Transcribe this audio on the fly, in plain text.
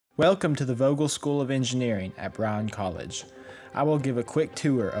Welcome to the Vogel School of Engineering at Bryan College. I will give a quick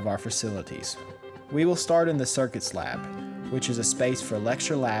tour of our facilities. We will start in the Circuits Lab, which is a space for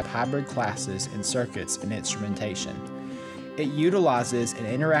lecture lab hybrid classes in circuits and instrumentation. It utilizes an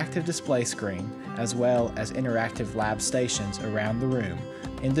interactive display screen as well as interactive lab stations around the room.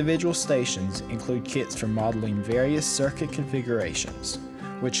 Individual stations include kits for modeling various circuit configurations,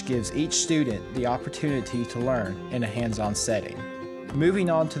 which gives each student the opportunity to learn in a hands-on setting. Moving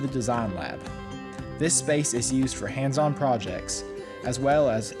on to the Design Lab. This space is used for hands-on projects as well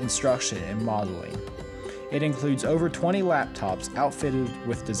as instruction and modeling. It includes over 20 laptops outfitted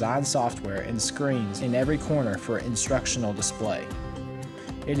with design software and screens in every corner for instructional display.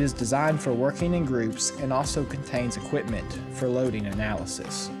 It is designed for working in groups and also contains equipment for loading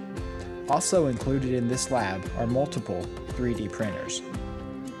analysis. Also included in this lab are multiple 3D printers.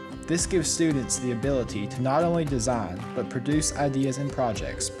 This gives students the ability to not only design, but produce ideas and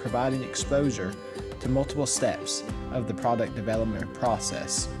projects, providing exposure to multiple steps of the product development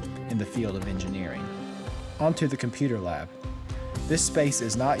process in the field of engineering. Onto the Computer Lab. This space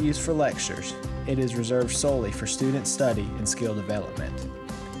is not used for lectures. It is reserved solely for student study and skill development.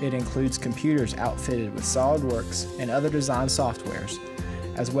 It includes computers outfitted with SolidWorks and other design softwares,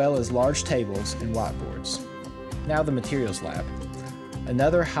 as well as large tables and whiteboards. Now the Materials Lab.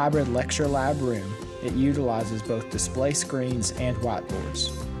 Another hybrid lecture lab room, it utilizes both display screens and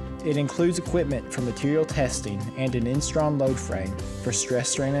whiteboards. It includes equipment for material testing and an Instron load frame for stress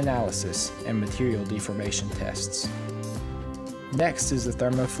strain analysis and material deformation tests. Next is the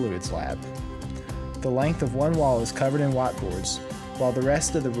Thermofluids Lab. The length of one wall is covered in whiteboards, while the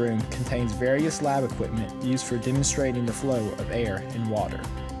rest of the room contains various lab equipment used for demonstrating the flow of air and water.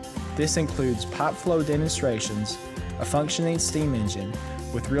 This includes pipe flow demonstrations, a functioning steam engine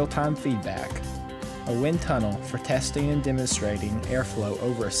with real-time feedback, a wind tunnel for testing and demonstrating airflow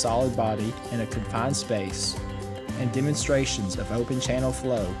over a solid body in a confined space, and demonstrations of open channel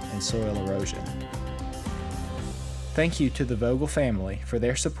flow and soil erosion. Thank you to the Vogel family for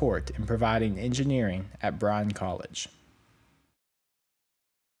their support in providing engineering at Bryan College.